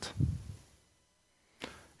come out.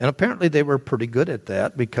 And apparently they were pretty good at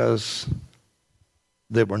that because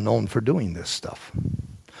they were known for doing this stuff.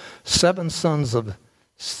 7 sons of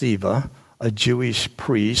Sceva, a Jewish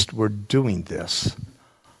priest, were doing this.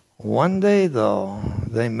 One day, though,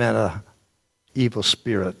 they met a evil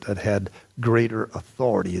spirit that had greater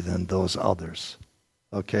authority than those others.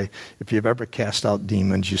 Okay? If you've ever cast out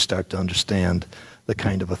demons, you start to understand the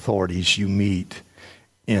kind of authorities you meet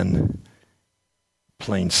in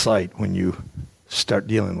plain sight when you start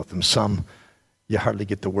dealing with them. Some, you hardly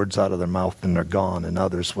get the words out of their mouth and they're gone, and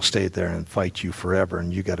others will stay there and fight you forever,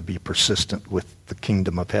 and you got to be persistent with the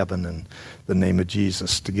kingdom of heaven and the name of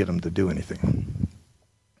Jesus to get them to do anything.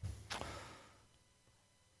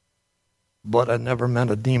 But I never met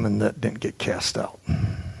a demon that didn't get cast out.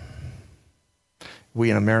 We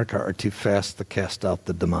in America are too fast to cast out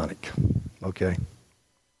the demonic. Okay?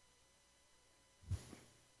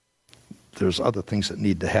 There's other things that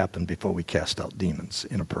need to happen before we cast out demons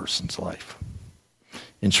in a person's life.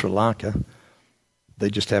 In Sri Lanka, they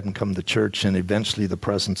just have them come to church, and eventually the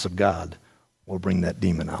presence of God will bring that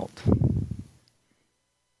demon out.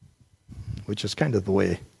 Which is kind of the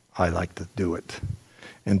way I like to do it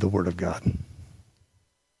in the Word of God.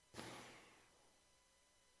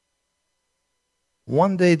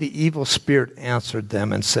 One day the evil spirit answered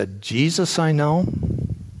them and said, Jesus I know.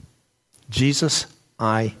 Jesus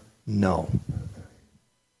I know.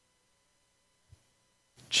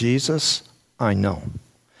 Jesus I know.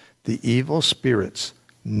 The evil spirits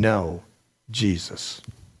know Jesus.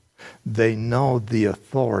 They know the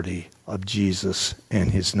authority of Jesus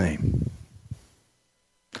and his name.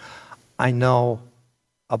 I know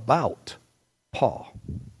about Paul.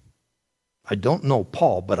 I don't know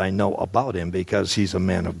Paul, but I know about him because he's a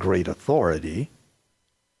man of great authority.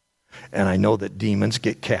 And I know that demons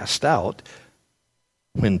get cast out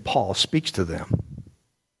when Paul speaks to them.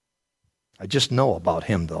 I just know about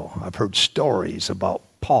him, though. I've heard stories about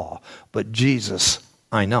Paul, but Jesus,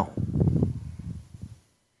 I know.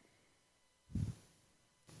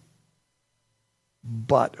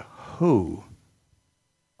 But who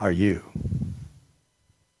are you?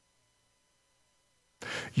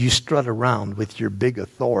 You strut around with your big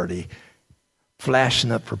authority,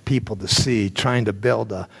 flashing up for people to see, trying to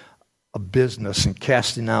build a business and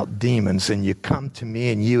casting out demons, and you come to me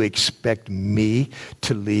and you expect me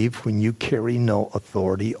to leave when you carry no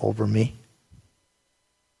authority over me?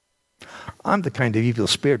 I'm the kind of evil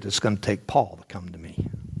spirit that's going to take Paul to come to me.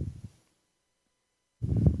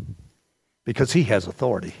 Because he has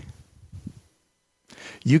authority.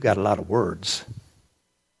 You got a lot of words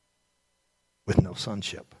with no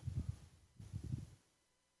sonship.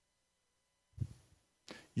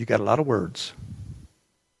 You got a lot of words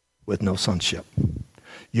with no sonship.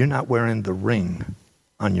 You're not wearing the ring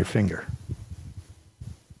on your finger.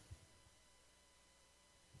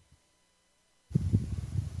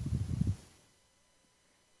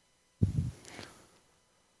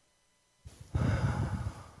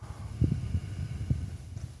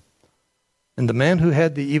 And the man who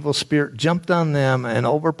had the evil spirit jumped on them and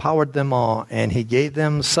overpowered them all, and he gave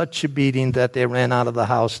them such a beating that they ran out of the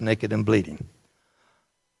house naked and bleeding.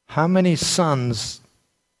 How many sons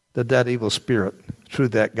did that evil spirit through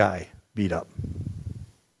that guy beat up?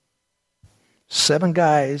 7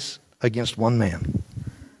 guys against 1 man.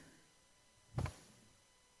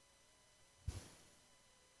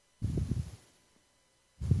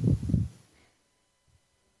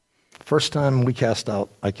 First time I cast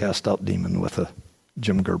out demon with a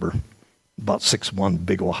Jim Gerber, about 6'1",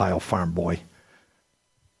 big Ohio farm boy.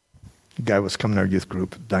 The guy was coming to our youth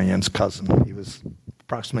group, Diane's cousin. He was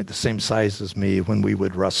approximately the same size as me. When we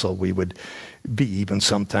would wrestle, we would be even.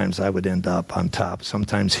 Sometimes I would end up on top.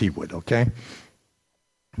 Sometimes he would, okay?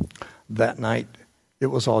 That night, it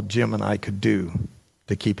was all Jim and I could do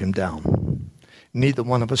to keep him down. Neither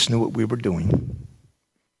one of us knew what we were doing.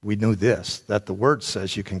 We knew this, that the Word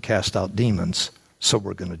says you can cast out demons, so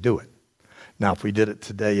we're going to do it. Now, if we did it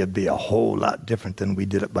today, it'd be a whole lot different than we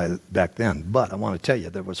did it back then. But I want to tell you,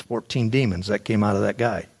 there was 14 demons that came out of that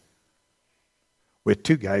guy. With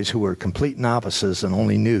 2 guys who were complete novices and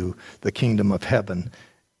only knew the kingdom of heaven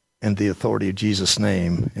and the authority of Jesus'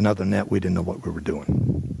 name. And other than that, we didn't know what we were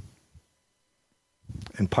doing.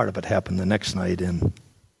 And part of it happened the next night in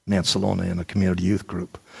Mansalona in a community youth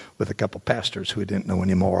group with a couple pastors who didn't know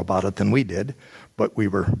any more about it than we did, but we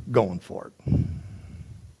were going for it.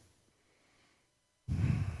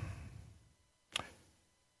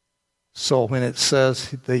 So when it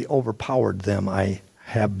says they overpowered them, I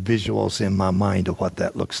have visuals in my mind of what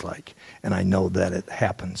that looks like. And I know that it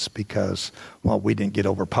happens because, well, we didn't get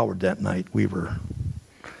overpowered that night.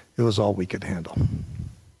 It was all we could handle.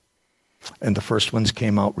 And the first ones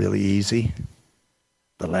came out really easy.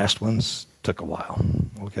 The last ones took a while,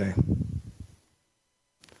 okay?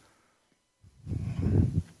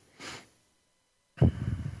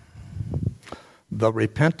 The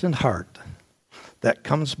repentant heart that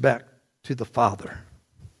comes back to the Father,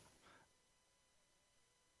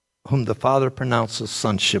 whom the Father pronounces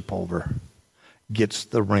sonship over, gets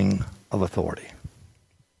the ring of authority.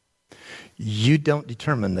 You don't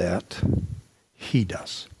determine that. He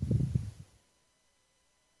does.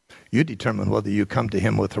 You determine whether you come to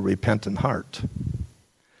him with a repentant heart.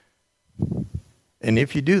 And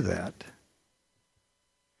if you do that,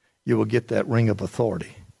 you will get that ring of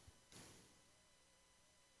authority.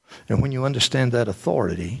 And when you understand that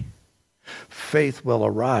authority, faith will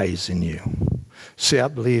arise in you. See, I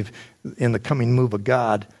believe in the coming move of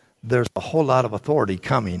God, there's a whole lot of authority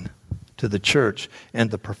coming to the church, and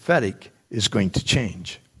the prophetic is going to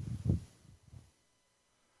change.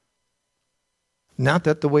 Not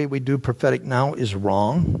that the way we do prophetic now is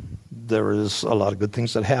wrong. There is a lot of good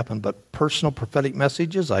things that happen, but personal prophetic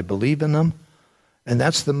messages, I believe in them, and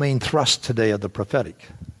that's the main thrust today of the prophetic.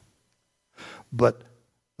 But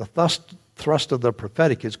the thrust of the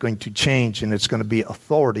prophetic is going to change, and it's going to be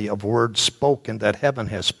authority of words spoken that heaven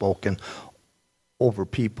has spoken over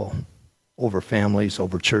people, over families,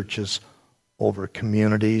 over churches, over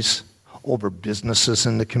communities, over businesses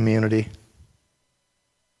in the community.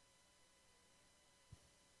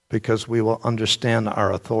 Because we will understand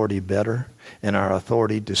our authority better and our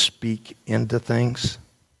authority to speak into things.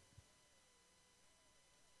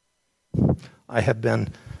 I have been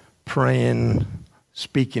praying,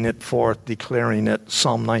 speaking it forth, declaring it,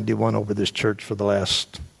 Psalm 91 over this church for the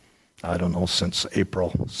last, since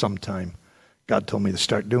April sometime. God told me to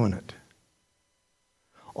start doing it.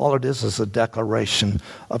 All it is a declaration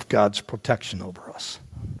of God's protection over us.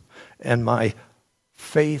 And my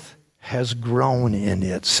faith has grown in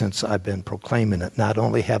it since I've been proclaiming it. Not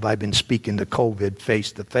only have I been speaking to COVID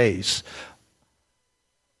face to face,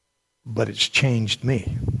 but it's changed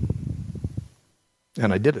me.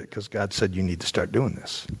 And I did it because God said, you need to start doing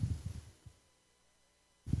this.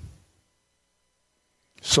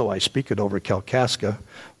 So I speak it over Kalkaska,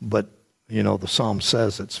 but, the psalm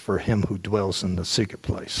says it's for him who dwells in the secret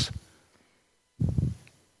place.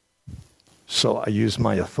 So I use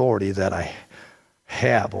my authority that I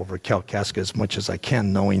have over Kalkaska as much as I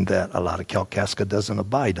can, knowing that a lot of Kalkaska doesn't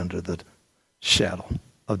abide under the shadow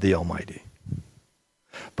of the Almighty.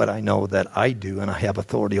 But I know that I do, and I have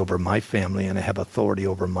authority over my family, and I have authority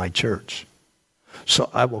over my church. So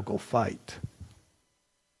I will go fight.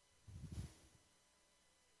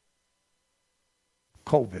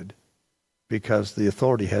 COVID, because the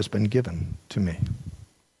authority has been given to me.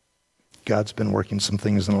 God's been working some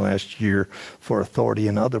things in the last year for authority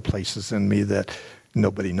in other places in me that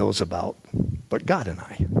nobody knows about, but God and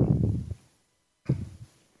I.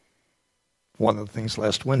 One of the things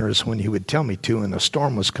last winter is when he would tell me to, and a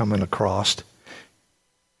storm was coming across,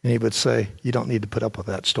 and he would say, you don't need to put up with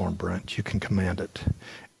that storm, Brent. You can command it.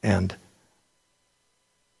 And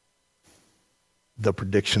the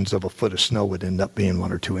predictions of a foot of snow would end up being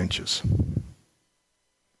 1 or 2 inches.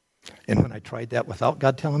 And when I tried that without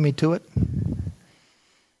God telling me to it,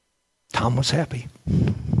 Tom was happy.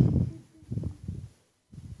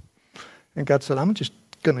 And God said, I'm just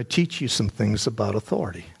going to teach you some things about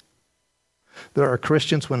authority. There are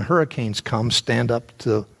Christians, when hurricanes come, stand up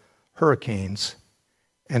to hurricanes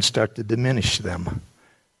and start to diminish them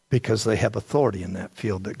because they have authority in that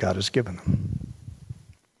field that God has given them.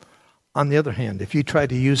 On the other hand, if you try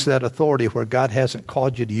to use that authority where God hasn't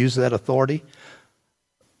called you to use that authority,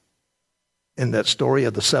 in that story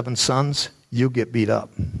of the 7 sons, you get beat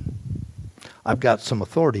up. I've got some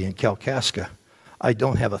authority in Kalkaska. I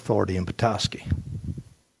don't have authority in Petoskey.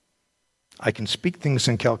 I can speak things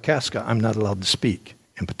in Kalkaska I'm not allowed to speak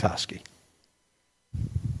in Petoskey.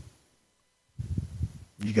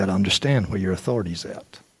 You got to understand where your authority's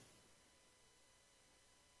at.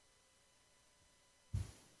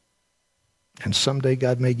 And someday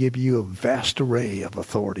God may give you a vast array of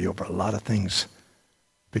authority over a lot of things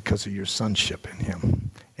because of your sonship in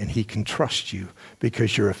him. And he can trust you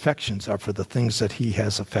because your affections are for the things that he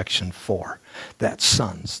has affection for. That's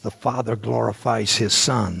sons. The Father glorifies his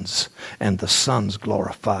sons, and the sons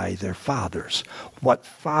glorify their fathers. What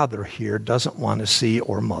father here doesn't want to see,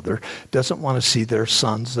 or mother, doesn't want to see their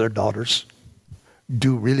sons, their daughters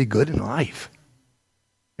do really good in life?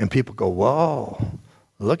 And people go, whoa,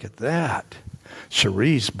 look at that.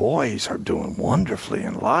 Cherie's boys are doing wonderfully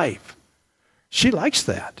in life. She likes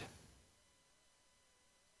that.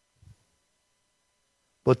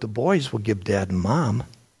 But the boys will give dad and mom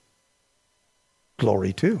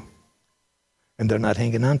glory too. And they're not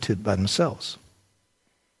hanging on to it by themselves.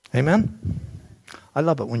 Amen? I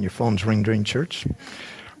love it when your phones ring during church.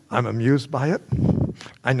 I'm amused by it.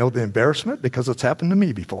 I know the embarrassment because it's happened to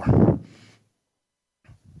me before.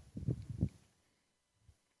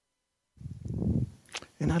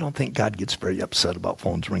 And I don't think God gets very upset about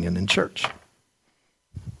phones ringing in church.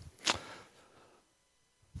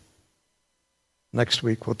 Next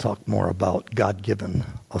week, we'll talk more about God-given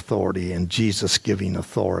authority and Jesus giving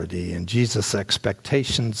authority and Jesus'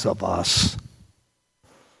 expectations of us.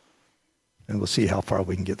 And we'll see how far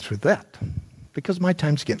we can get through that. Because my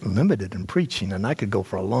time's getting limited in preaching, and I could go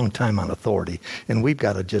for a long time on authority, and we've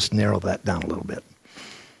got to just narrow that down a little bit.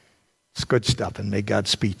 It's good stuff, and may God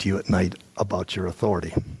speak to you at night about your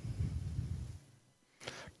authority.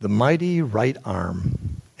 The mighty right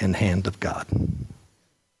arm and hand of God.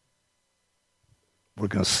 We're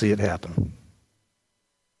going to see it happen.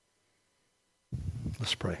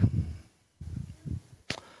 Let's pray.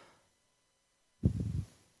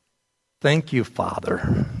 Thank you,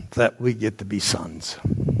 Father, that we get to be sons.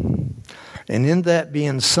 And in that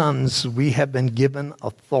being sons, we have been given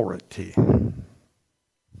authority.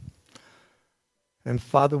 And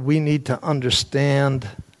Father, we need to understand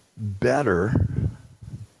better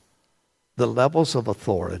the levels of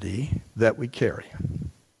authority that we carry.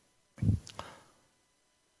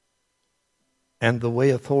 And the way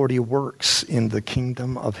authority works in the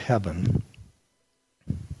kingdom of heaven.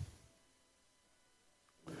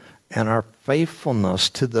 And our faithfulness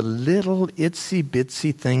to the little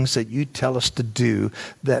itsy-bitsy things that you tell us to do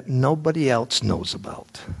that nobody else knows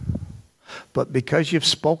about. But because you've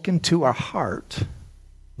spoken to our heart,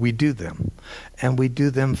 we do them. And we do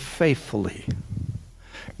them faithfully.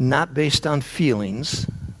 Not based on feelings,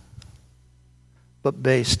 but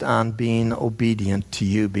based on being obedient to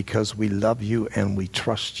you because we love you and we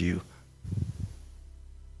trust you.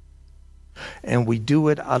 And we do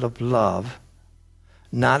it out of love,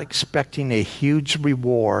 not expecting a huge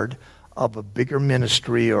reward of a bigger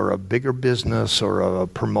ministry or a bigger business or a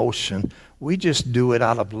promotion. We just do it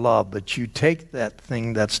out of love, but you take that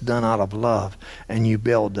thing that's done out of love and you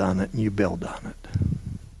build on it and you build on it.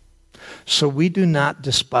 So we do not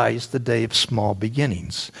despise the day of small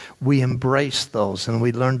beginnings. We embrace those and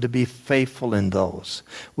we learn to be faithful in those.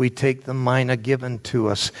 We take the mina given to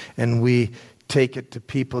us and we take it to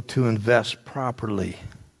people to invest properly.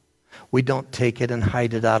 We don't take it and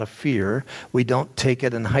hide it out of fear. We don't take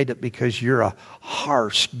it and hide it because you're a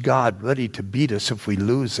harsh God ready to beat us if we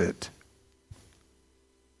lose it.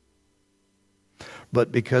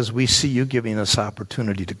 But because we see you giving us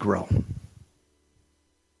opportunity to grow.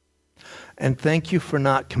 And thank you for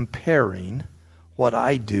not comparing what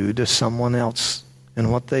I do to someone else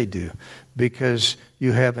and what they do. Because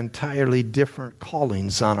you have entirely different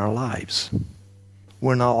callings on our lives.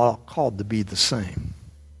 We're not all called to be the same.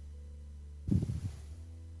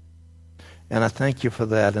 And I thank you for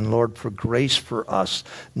that. And Lord, for grace for us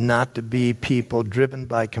not to be people driven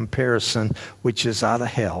by comparison, which is out of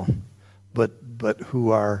hell, but who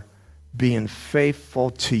are being faithful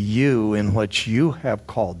to you in what you have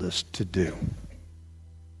called us to do.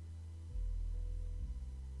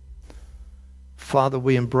 Father,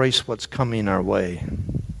 we embrace what's coming our way.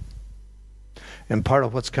 And part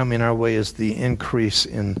of what's coming our way is the increase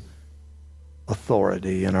in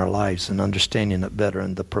authority in our lives and understanding it better,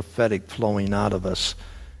 and the prophetic flowing out of us,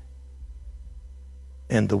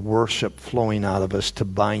 and the worship flowing out of us to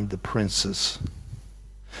bind the princes,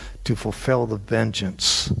 to fulfill the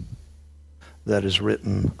vengeance that is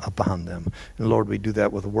written upon them. And Lord, we do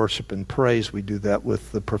that with worship and praise. We do that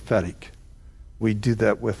with the prophetic. We do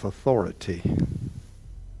that with authority.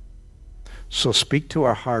 So speak to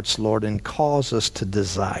our hearts, Lord, and cause us to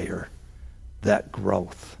desire that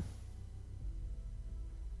growth.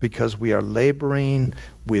 Because we are laboring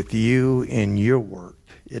with you in your work.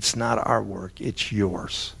 It's not our work, it's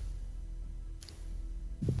yours.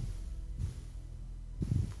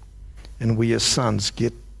 And we as sons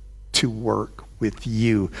get to work with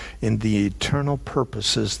you in the eternal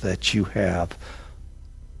purposes that you have,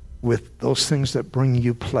 with those things that bring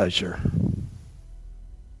you pleasure.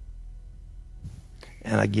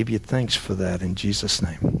 And I give you thanks for that in Jesus'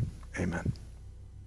 name. Amen.